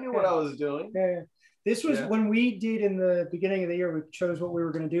up. I knew what I was doing. Yeah. This was when we did in the beginning of the year, we chose what we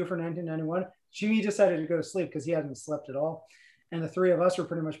were going to do for 1991. Jimmy decided to go to sleep because he hadn't slept at all. And the three of us were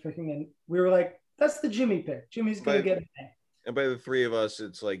pretty much picking, and we were like, that's the Jimmy pick. Jimmy's going to get an A. And by the three of us,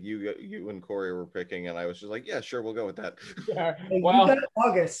 it's like you and Corey were picking, and I was just like, yeah, sure, we'll go with that. Yeah. Well, you got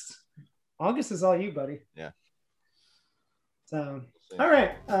August. August is all you, buddy. Yeah. So, all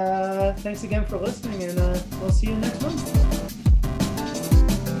right. Thanks again for listening, and we'll see you next month.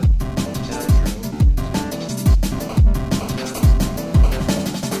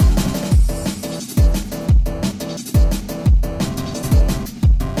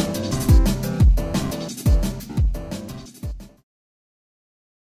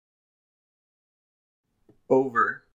 Over.